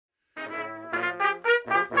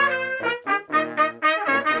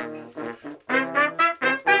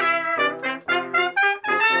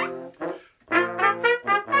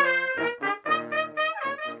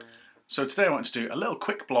So today I want to do a little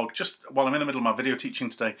quick blog just while I'm in the middle of my video teaching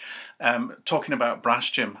today, talking about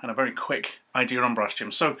BrassGym and a very quick idea on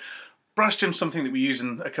BrassGym. So BrassGym is something that we use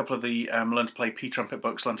in a couple of the Learn to Play pTrumpet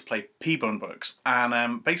books, Learn to Play pBugle books,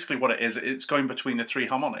 and basically what it is, it's going between the three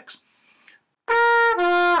harmonics.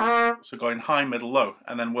 So going high, middle, low,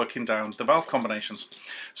 and then working down the valve combinations.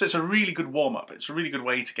 So it's a really good warm-up. It's a really good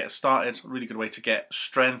way to get started, a really good way to get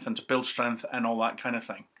strength and to build strength and all that kind of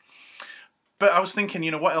thing. But I was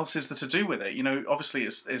thinking, what else is there to do with it? Obviously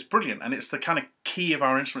it's brilliant, and it's the kind of key of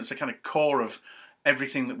our instrument. It's the kind of core of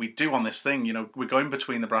everything that we do on this thing. We're going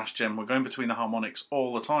between the BrassGym, we're going between the harmonics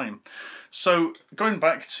all the time. So going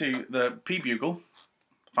back to the pBugle,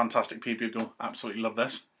 fantastic pBugle, absolutely love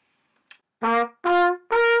this. Now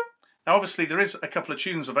obviously there is a couple of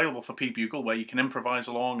tunes available for pBugle where you can improvise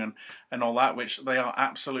along and all that, which they are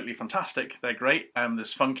absolutely fantastic. They're great.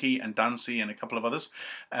 There's funky and dancey and a couple of others.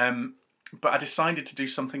 But I decided to do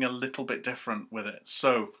something a little bit different with it.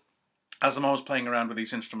 So as I'm always playing around with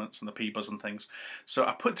these instruments and the pBuzz and things, so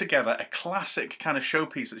I put together a classic kind of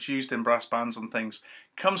showpiece that's used in brass bands and things.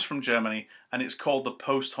 Comes from Germany, and it's called the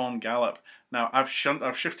Post Horn Gallop. Now I've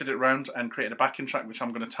shifted it around and created a backing track, which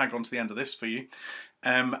I'm going to tag onto the end of this for you.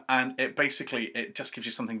 And it just gives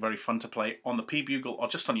you something very fun to play on the pBugle or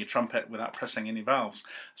just on your trumpet without pressing any valves.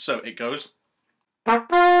 So it goes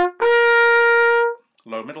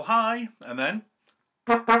low, middle, high, and then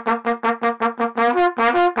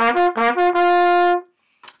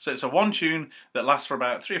so it's a one tune that lasts for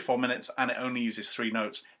about 3 or 4 minutes, and it only uses 3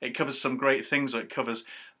 notes. It covers some great things. It covers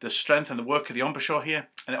the strength and the work of the embouchure here,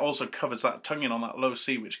 and it also covers that tonguing on that low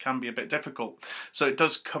C, which can be a bit difficult. So it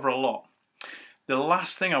does cover a lot. The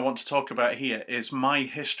last thing I want to talk about here is my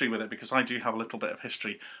history with it, because I do have a little bit of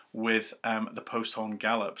history with the Post Horn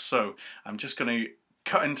Gallop. So I'm just going to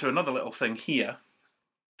cut into another little thing here.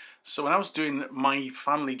 So when I was doing my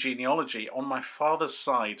family genealogy, on my father's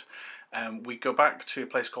side, we go back to a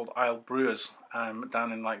place called Isle Brewers,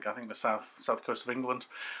 down in I think the south coast of England,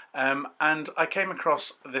 and I came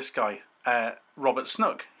across this guy, Robert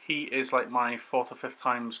Snook. He is like my 4th or 5th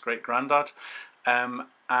times great granddad,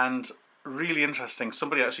 and really interesting.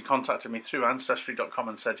 Somebody actually contacted me through Ancestry.com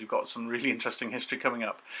and said, you've got some really interesting history coming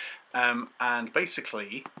up, and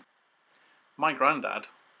basically my granddad,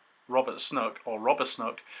 Robert Snook, or Robert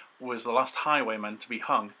Snook, was the last highwayman to be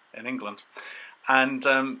hung in England. And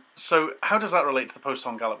so how does that relate to the Post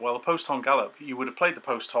Horn Gallop? Well, the Post Horn Gallop, you would have played the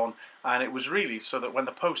post horn, and it was really so that when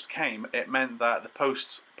the post came, it meant that the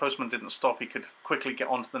postman didn't stop. He could quickly get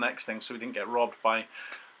on to the next thing, so he didn't get robbed by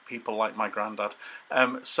people like my granddad.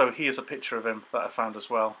 So here's a picture of him that I found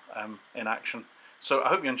as well, in action. So I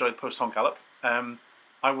hope you enjoyed the Post Horn Gallop.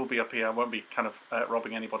 I will be up here, I won't be kind of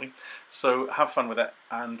robbing anybody. So have fun with it,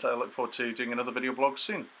 and I look forward to doing another video blog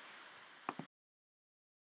soon.